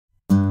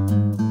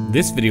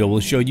This video will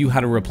show you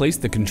how to replace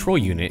the control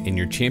unit in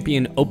your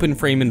Champion open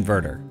frame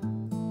inverter.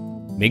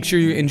 Make sure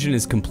your engine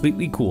is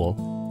completely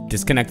cool,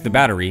 disconnect the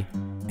battery,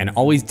 and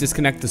always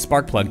disconnect the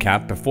spark plug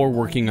cap before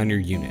working on your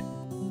unit.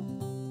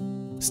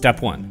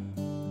 Step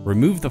 1.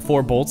 Remove the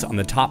 4 bolts on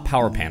the top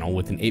power panel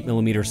with an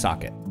 8mm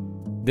socket.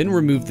 Then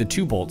remove the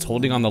 2 bolts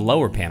holding on the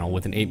lower panel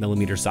with an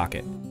 8mm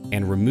socket,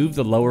 and remove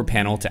the lower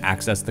panel to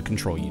access the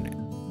control unit.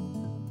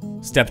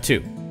 Step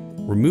 2.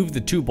 Remove the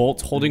 2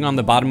 bolts holding on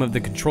the bottom of the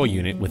control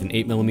unit with an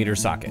 8mm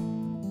socket.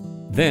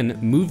 Then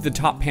move the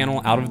top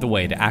panel out of the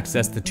way to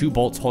access the 2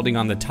 bolts holding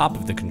on the top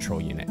of the control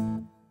unit.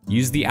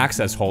 Use the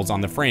access holes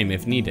on the frame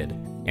if needed,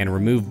 and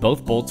remove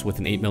both bolts with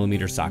an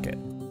 8mm socket.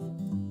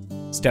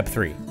 Step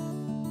 3.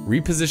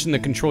 Reposition the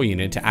control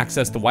unit to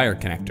access the wire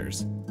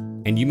connectors,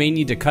 and you may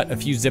need to cut a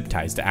few zip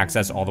ties to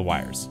access all the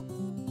wires.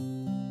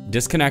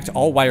 Disconnect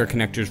all wire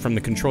connectors from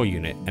the control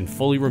unit and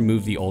fully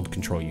remove the old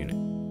control unit.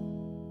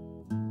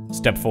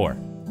 Step 4.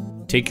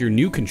 Take your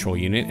new control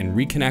unit and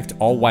reconnect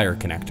all wire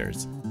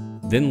connectors.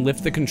 Then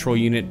lift the control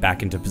unit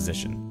back into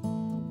position.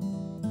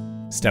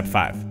 Step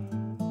 5.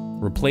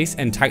 Replace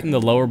and tighten the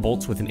lower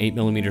bolts with an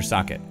 8mm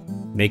socket,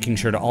 making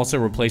sure to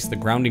also replace the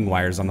grounding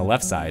wires on the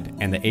left side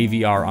and the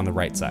AVR on the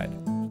right side.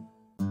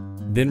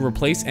 Then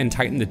replace and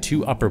tighten the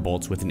 2 upper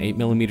bolts with an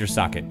 8mm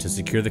socket to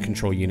secure the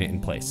control unit in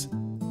place.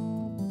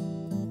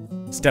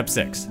 Step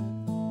 6.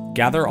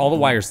 Gather all the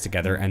wires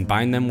together and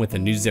bind them with a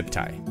new zip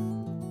tie.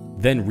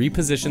 Then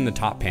reposition the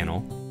top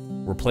panel,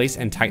 replace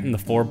and tighten the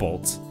 4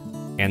 bolts,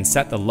 and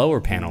set the lower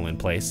panel in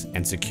place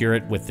and secure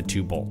it with the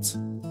 2 bolts.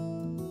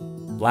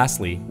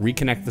 Lastly,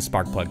 reconnect the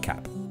spark plug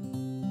cap.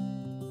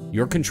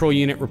 Your control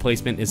unit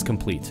replacement is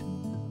complete.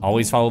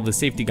 Always follow the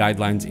safety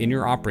guidelines in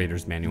your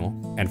operator's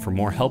manual, and for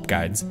more help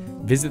guides,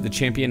 visit the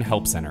Champion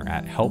Help Center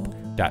at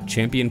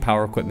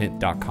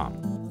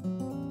help.championpowerequipment.com.